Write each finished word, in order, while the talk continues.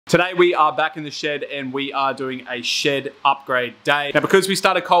Today we are back in the shed and we are doing a shed upgrade day. Now because we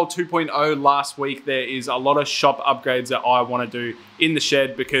started Cold 2.0 last week, there is a lot of shop upgrades that I want to do in the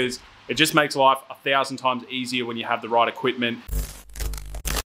shed because it just makes life 1,000 times easier when you have the right equipment.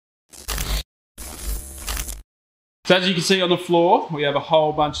 So as you can see on the floor, we have a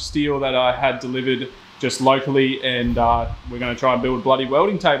whole bunch of steel that I had delivered just locally, and we're going to try and build a bloody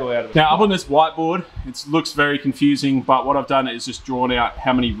welding table out of it. Now up on this whiteboard, it looks very confusing, but what I've done is just drawn out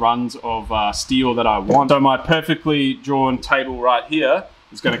how many runs of steel that I want. So my perfectly drawn table right here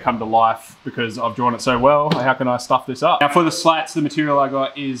is going to come to life because I've drawn it so well. How can I stuff this up? Now for the slats, the material I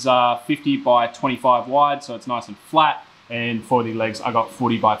got is 50 by 25 wide, so it's nice and flat. And for the legs, I got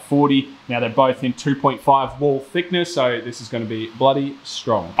 40 by 40. Now they're both in 2.5 wall thickness, so this is gonna be bloody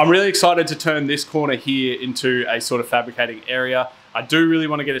strong. I'm really excited to turn this corner here into a sort of fabricating area. I do really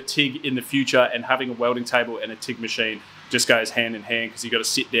wanna get a TIG in the future, and having a welding table and a TIG machine just goes hand in hand because you gotta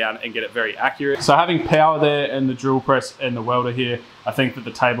sit down and get it very accurate. So having power there and the drill press and the welder here, I think that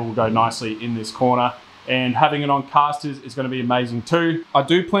the table will go nicely in this corner. And having it on casters is going to be amazing too. I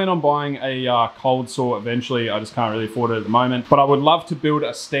do plan on buying a cold saw eventually. I just can't really afford it at the moment. But I would love to build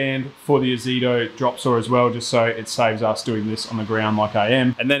a stand for the Azido drop saw as well, just so it saves us doing this on the ground like I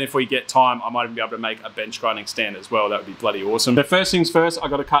am. And then if we get time, I might even be able to make a bench grinding stand as well. That would be bloody awesome. But first things first, I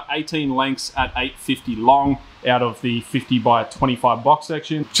got to cut 18 lengths at 850 long out of the 50 by 25 box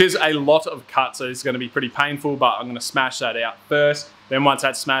section, which is a lot of cuts, so it's going to be pretty painful, but I'm going to smash that out first. Then once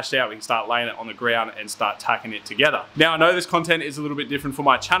that's smashed out, we can start laying it on the ground and start tacking it together. Now I know this content is a little bit different for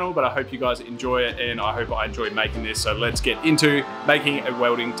my channel, but I hope you guys enjoy it and I hope I enjoy making this. So let's get into making a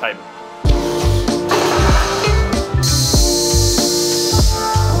welding table.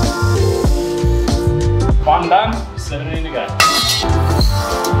 One done, 17 to go.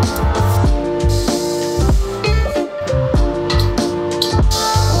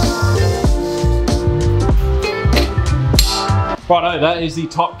 Righto, that is the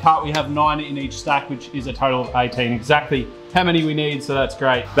top cut. We have 9 in each stack, which is a total of 18. Exactly how many we need, so that's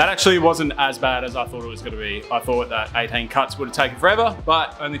great. That actually wasn't as bad as I thought it was gonna be. I thought that 18 cuts would have taken forever,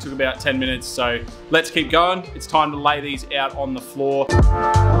 but only took about 10 minutes. So let's keep going. It's time to lay these out on the floor.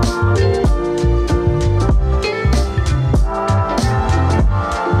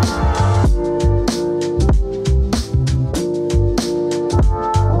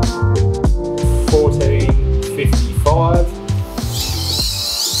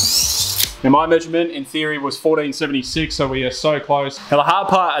 Now my measurement in theory was 1476, so we are so close. Now the hard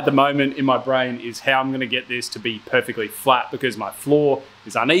part at the moment in my brain is how I'm gonna get this to be perfectly flat because my floor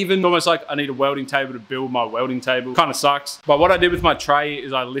is uneven. Almost like I need a welding table to build my welding table. Kind of sucks. But what I did with my tray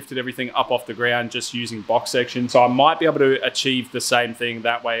is I lifted everything up off the ground just using box section. So I might be able to achieve the same thing.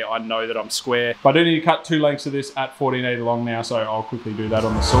 That way I know that I'm square. But I do need to cut 2 lengths of this at 1480 long now, so I'll quickly do that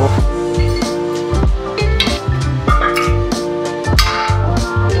on the saw.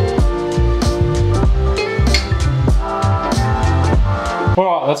 All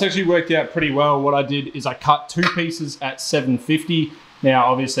right, that's actually worked out pretty well. What I did is I cut 2 pieces at 750. Now,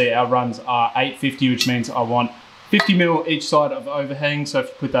 obviously our runs are 850, which means I want 50 mil each side of overhang. So if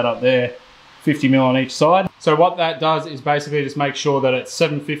you put that up there, 50 mil on each side. So what that does is basically just make sure that it's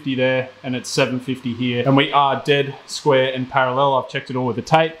 750 there and it's 750 here. And we are dead square and parallel. I've checked it all with the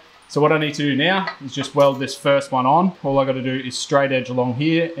tape. So what I need to do now is just weld this first one on. All I got to do is straight edge along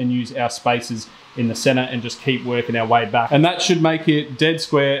here and use our spacers in the center and just keep working our way back. And that should make it dead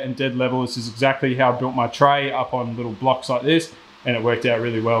square and dead level. This is exactly how I built my tray, up on little blocks like this, and it worked out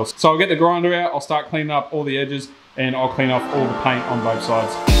really well. So I'll get the grinder out, I'll start cleaning up all the edges, and I'll clean off all the paint on both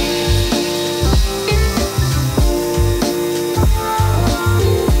sides.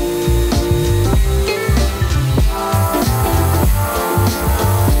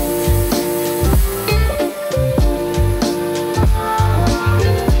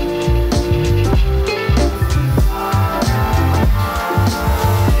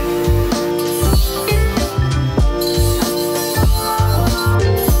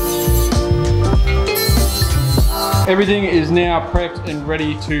 Everything is now prepped and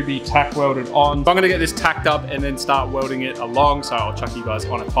ready to be tack welded on. So I'm gonna get this tacked up and then start welding it along, so I'll chuck you guys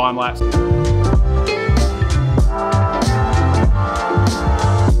on a time lapse.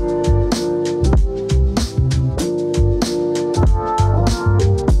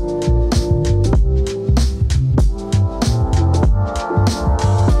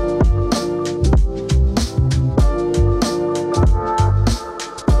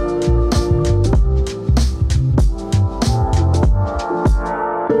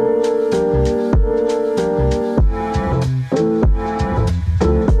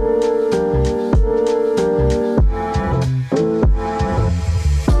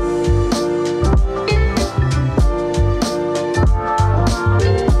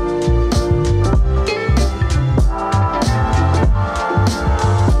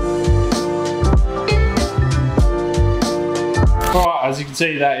 Right, as you can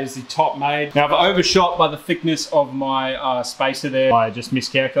see, that is the top made. Now I've overshot by the thickness of my spacer there. I just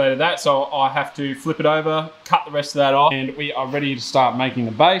miscalculated that, so I have to flip it over, cut the rest of that off, and we are ready to start making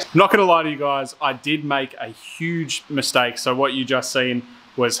the base. I'm not gonna lie to you guys, I did make a huge mistake. So what you just seen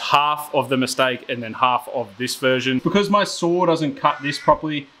was half of the mistake and then half of this version. Because my saw doesn't cut this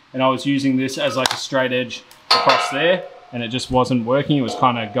properly, and I was using this as like a straight edge across there, and it just wasn't working. It was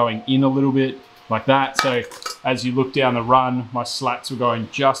kind of going in a little bit like that. So as you look down the run, my slats were going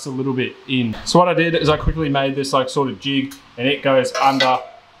just a little bit in. So what I did is I quickly made this like sort of jig, and it goes under,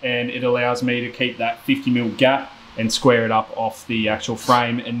 and it allows me to keep that 50mm gap and square it up off the actual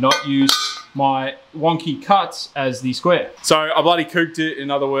frame and not use my wonky cuts as the square. So I bloody cooked it,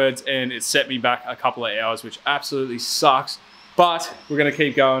 in other words, and it set me back a couple of hours, which absolutely sucks. But we're gonna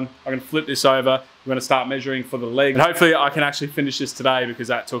keep going. I'm gonna flip this over. We're gonna start measuring for the leg. And hopefully I can actually finish this today because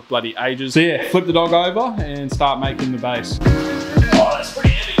that took bloody ages. So yeah, flip the dog over and start making the base. Oh, that's pretty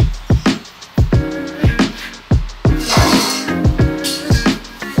heavy.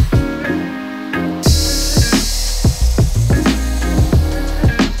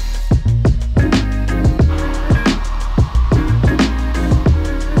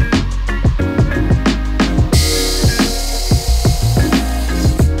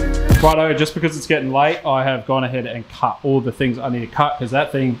 Righto, just because it's getting late, I have gone ahead and cut all the things I need to cut because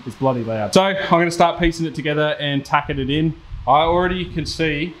that thing is bloody loud. So I'm gonna start piecing it together and tacking it in. I already can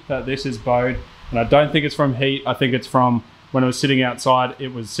see that this is bowed, and I don't think it's from heat. I think it's from when it was sitting outside,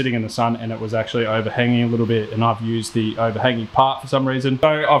 it was sitting in the sun and it was actually overhanging a little bit, and I've used the overhanging part for some reason. So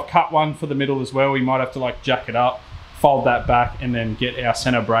I've cut one for the middle as well. We might have to like jack it up, fold that back, and then get our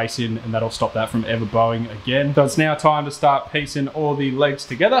center brace in, and that'll stop that from ever bowing again. So it's now time to start piecing all the legs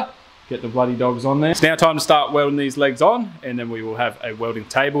together. Get the bloody dogs on there. It's now time to start welding these legs on, and then we will have a welding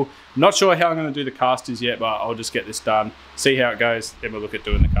table. I'm not sure how I'm going to do the casters yet, but I'll just get this done, see how it goes, then we'll look at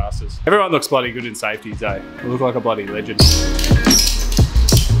doing the casters. Everyone looks bloody good in safeties, eh? I look like a bloody legend.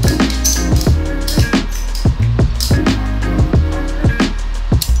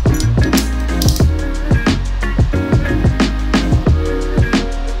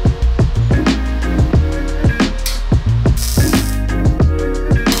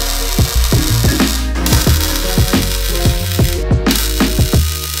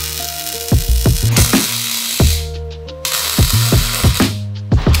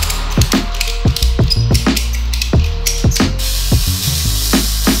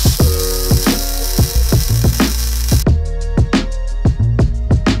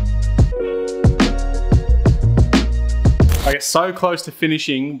 I get so close to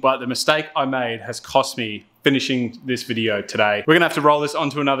finishing, but the mistake I made has cost me finishing this video today. We're gonna have to roll this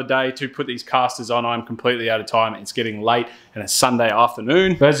onto another day to put these casters on. I'm completely out of time. It's getting late and it's Sunday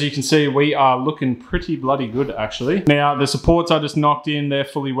afternoon. But as you can see, we are looking pretty bloody good actually. Now the supports I just knocked in, they're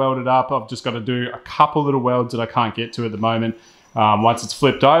fully welded up. I've just got to do a couple little welds that I can't get to at the moment. Once it's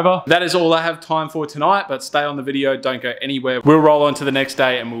flipped over. That is all I have time for tonight, but stay on the video, don't go anywhere. We'll roll on to the next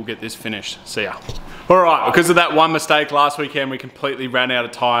day and we'll get this finished. See ya. All right, because of that one mistake last weekend, we completely ran out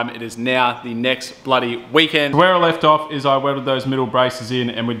of time. It is now the next bloody weekend. Where I left off is I welded those middle braces in,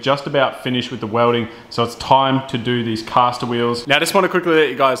 and we're just about finished with the welding, so it's time to do these caster wheels. Now I just want to quickly let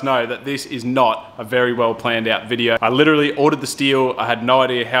you guys know that this is not a very well planned out video. I literally ordered the steel. I had no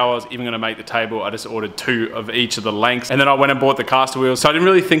idea how I was even gonna make the table. I just ordered 2 of each of the lengths, and then I went and bought the caster wheels. So I didn't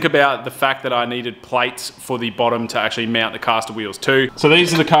really think about the fact that I needed plates for the bottom to actually mount the caster wheels too. So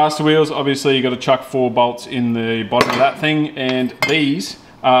these are the caster wheels. Obviously you got to chuck 4 bolts in the bottom of that thing, and these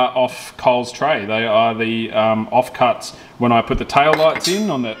are off Cole's tray. They are the offcuts. When I put the tail lights in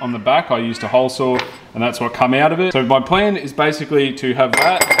on the back, I used a hole saw, and that's what come out of it. So my plan is basically to have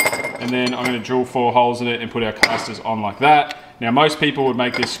that, and then I'm going to drill 4 holes in it and put our casters on like that. Now most people would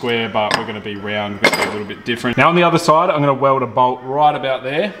make this square, but we're going to be round, we're going to be a little bit different. Now on the other side, I'm going to weld a bolt right about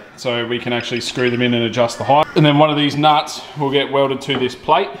there, so we can actually screw them in and adjust the height. And then one of these nuts will get welded to this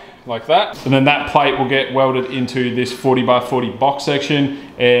plate, like that. And then that plate will get welded into this 40x40 box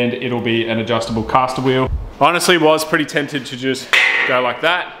section, and it'll be an adjustable caster wheel. Honestly, was pretty tempted to just go like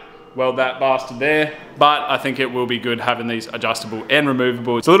that, weld that bastard there, but I think it will be good having these adjustable and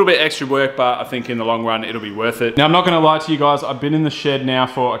removable. It's a little bit extra work, but I think in the long run it'll be worth it. Now I'm not gonna lie to you guys, I've been in the shed now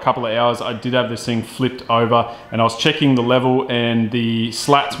for a couple of hours. I did have this thing flipped over, and I was checking the level, and the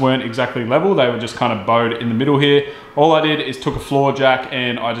slats weren't exactly level. They were just kind of bowed in the middle here. All I did is took a floor jack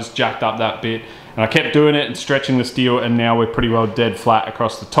and I just jacked up that bit, and I kept doing it and stretching the steel, and now we're pretty well dead flat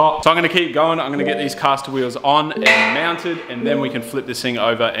across the top. So I'm gonna keep going. I'm gonna get these caster wheels on and mounted, and then we can flip this thing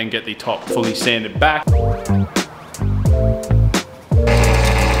over and get the top fully sanded back.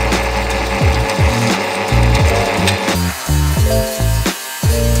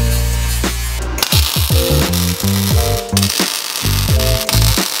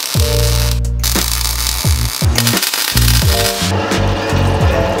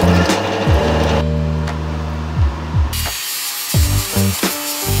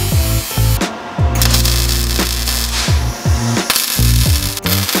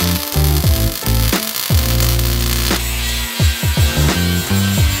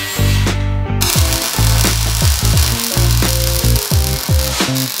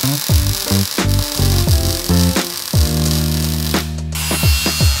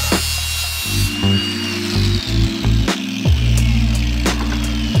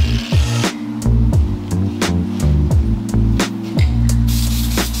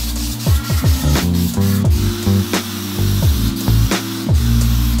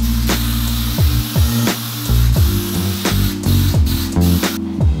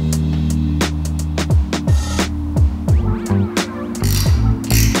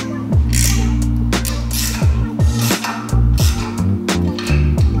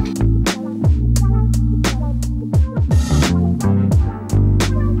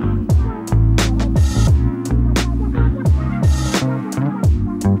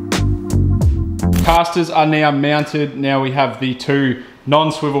 Casters are now mounted. Now we have the 2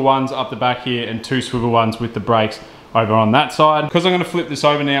 non-swivel ones up the back here and 2 swivel ones with the brakes over on that side. Because I'm going to flip this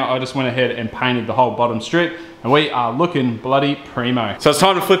over now, I just went ahead and painted the whole bottom strip, and we are looking bloody primo. So it's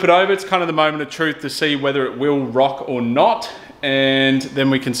time to flip it over. It's kind of the moment of truth to see whether it will rock or not, and then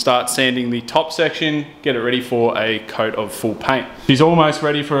we can start sanding the top section, get it ready for a coat of full paint. She's almost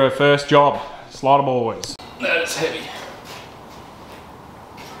ready for her first job. Slider boys. That is heavy.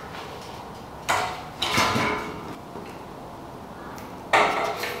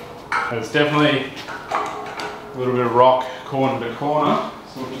 It's definitely a little bit of rock corner to corner,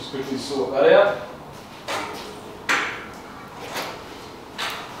 so we'll just quickly sort that out.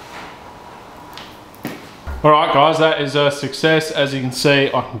 Alright guys, that is a success. As you can see,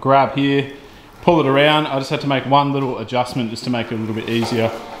 I can grab here, pull it around. I just had to make one little adjustment just to make it a little bit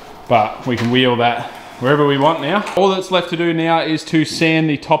easier, but we can wheel that wherever we want now. All that's left to do now is to sand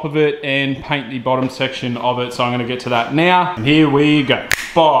the top of it and paint the bottom section of it, so I'm going to get to that now. And here we go.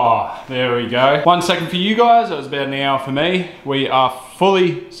 Oh, there we go. 1 second for you guys, it was about an hour for me. We are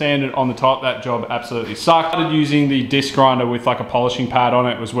fully sanded on the top. That job absolutely sucked. I started using the disc grinder with like a polishing pad on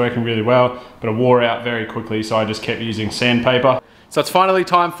it. It was working really well, but it wore out very quickly, so I just kept using sandpaper. So it's finally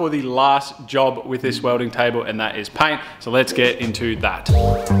time for the last job with this welding table, and that is paint. So let's get into that.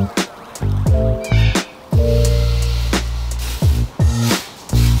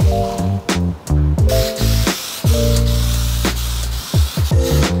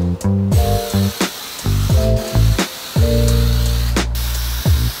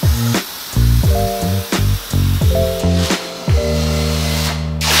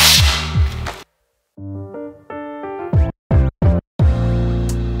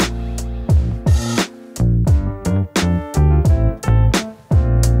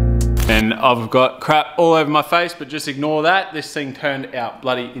 And I've got crap all over my face, but just ignore that. This thing turned out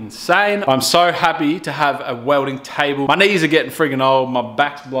bloody insane. I'm so happy to have a welding table. My knees are getting friggin' old, my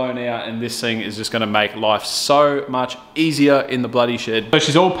back's blown out, and this thing is just gonna make life so much easier in the bloody shed. So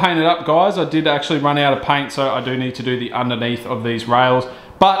she's all painted up, guys. I did actually run out of paint, so I do need to do the underneath of these rails.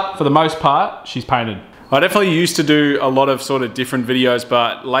 But for the most part, she's painted. I definitely used to do a lot of sort of different videos,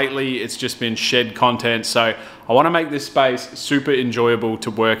 but lately it's just been shed content. So I want to make this space super enjoyable to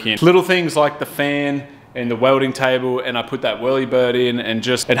work in. Little things like the fan and the welding table, and I put that whirly bird in, and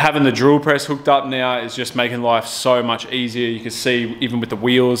having the drill press hooked up now is just making life so much easier. You can see even with the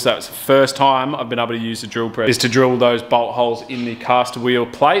wheels, that was the first time I've been able to use the drill press, is to drill those bolt holes in the caster wheel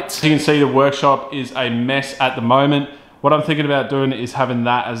plates. As you can see, the workshop is a mess at the moment. What I'm thinking about doing is having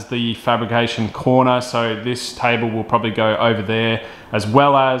that as the fabrication corner. So this table will probably go over there, as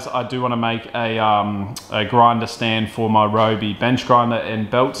well as I do want to make a grinder stand for my Roby bench grinder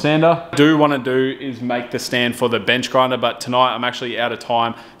and belt sander. What I do want to do is make the stand for the bench grinder, but tonight I'm actually out of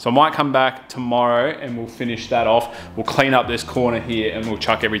time. So I might come back tomorrow and we'll finish that off. We'll clean up this corner here and we'll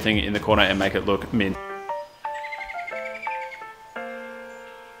chuck everything in the corner and make it look mint.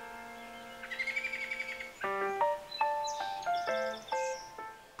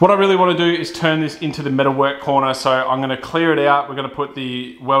 What I really want to do is turn this into the metalwork corner, so I'm going to clear it out. We're going to put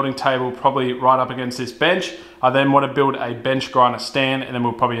the welding table probably right up against this bench. I then want to build a bench grinder stand, and then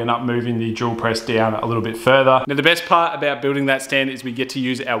we'll probably end up moving the drill press down a little bit further. Now the best part about building that stand is we get to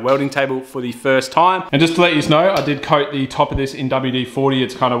use our welding table for the first time. And just to let you know, I did coat the top of this in WD-40.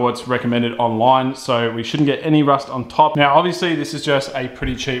 It's kind of what's recommended online, so we shouldn't get any rust on top. Now obviously this is just a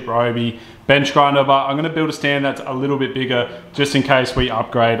pretty cheap Roby bench grinder, but I'm going to build a stand that's a little bit bigger just in case we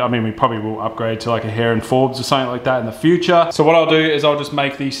upgrade. I mean, we probably will upgrade to like a Heron Forbes or something like that in the future. So what I'll do is I'll just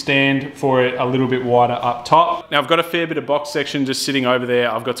make the stand for it a little bit wider up top. Now I've got a fair bit of box section just sitting over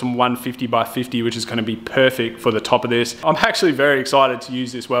there. I've got some 150 by 50, which is going to be perfect for the top of this. I'm actually very excited to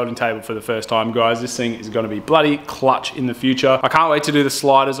use this welding table for the first time, guys. This thing is going to be bloody clutch in the future. I can't wait to do the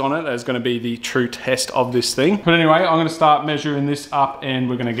sliders on it. That's going to be the true test of this thing. But anyway, I'm going to start measuring this up and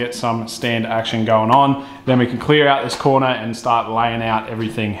we're going to get some stand action going on. Then we can clear out this corner and start laying out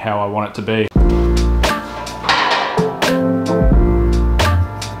everything how I want it to be.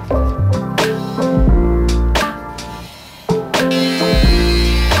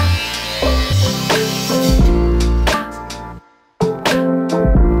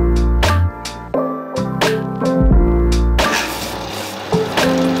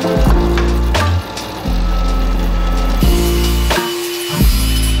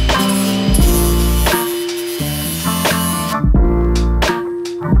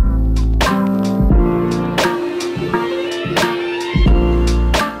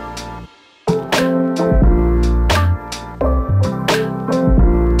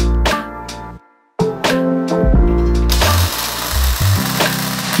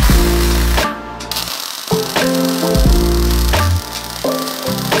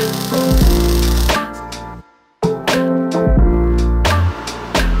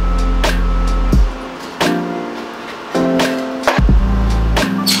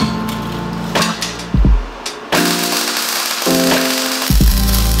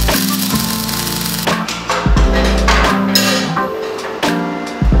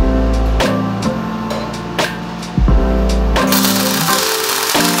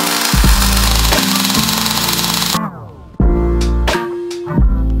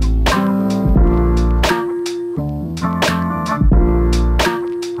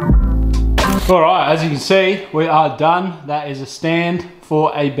 All right, as you can see, we are done. That is a stand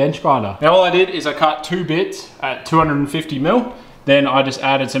for a bench grinder. Now all I did is I cut 2 bits at 250 mil. Then I just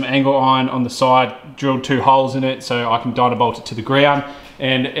added some angle iron on the side, drilled 2 holes in it so I can dynabolt it to the ground.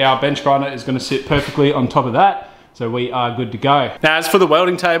 And our bench grinder is gonna sit perfectly on top of that. So we are good to go. Now, as for the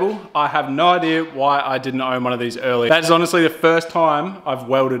welding table, I have no idea why I didn't own one of these earlier. That is honestly the first time I've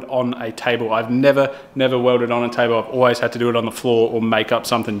welded on a table. I've never welded on a table. I've always had to do it on the floor or make up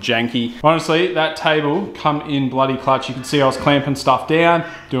something janky. Honestly, that table come in bloody clutch. You can see I was clamping stuff down,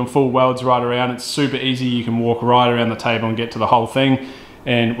 doing full welds right around. It's super easy. You can walk right around the table and get to the whole thing.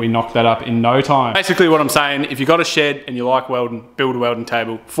 And we knocked that up in no time. Basically what I'm saying, if you've got a shed and you like welding, build a welding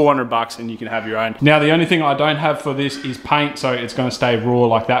table, 400 bucks and you can have your own. Now the only thing I don't have for this is paint, so it's gonna stay raw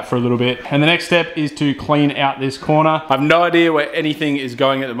like that for a little bit. And the next step is to clean out this corner. I have no idea where anything is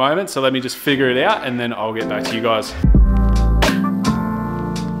going at the moment, so let me just figure it out and then I'll get back to you guys.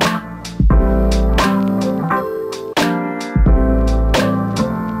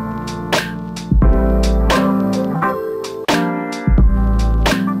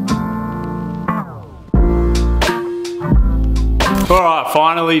 All right,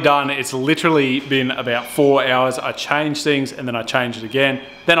 finally done. It's literally been about 4 hours. I changed things and then I changed it again.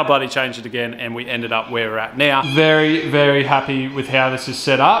 Then I bloody changed it again and we ended up where we're at now. Very happy with how this is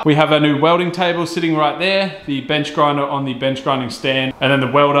set up. We have a new welding table sitting right there, the bench grinder on the bench grinding stand, and then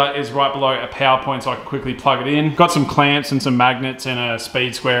the welder is right below a power point so I can quickly plug it in. Got some clamps and some magnets and a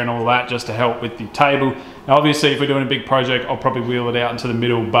speed square and all that just to help with the table. Now obviously if we're doing a big project, I'll probably wheel it out into the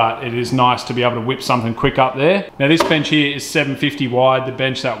middle, but it is nice to be able to whip something quick up there. Now this bench here is 750 wide. The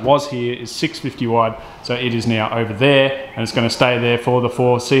bench that was here is 650 wide. So it is now over there and it's gonna stay there for the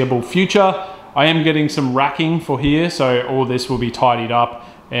foreseeable future. I am getting some racking for here, so all this will be tidied up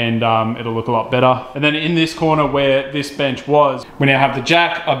and it'll look a lot better. And then in this corner where this bench was, we now have the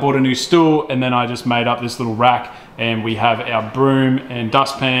jack. I bought a new stool and then I just made up this little rack, and we have our broom and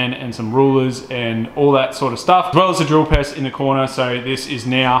dustpan and some rulers and all that sort of stuff, as well as a drill press in the corner. So this is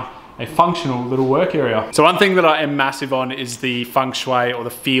now a functional little work area. So one thing that I am massive on is the feng shui or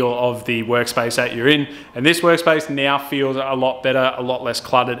the feel of the workspace that you're in. And this workspace now feels a lot better, a lot less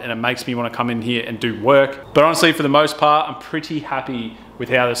cluttered, and it makes me want to come in here and do work. But honestly, for the most part, I'm pretty happy with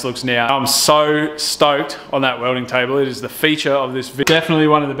how this looks now. I'm so stoked on that welding table. It is the feature of this video. Definitely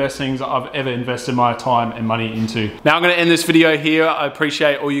one of the best things I've ever invested my time and money into. Now I'm gonna end this video here. I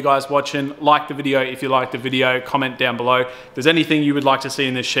appreciate all you guys watching. Like the video if you liked the video, comment down below. If there's anything you would like to see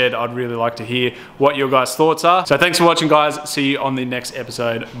in this shed, I'd really like to hear what your guys' thoughts are. So thanks for watching guys. See you on the next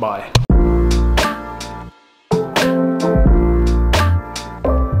episode. Bye.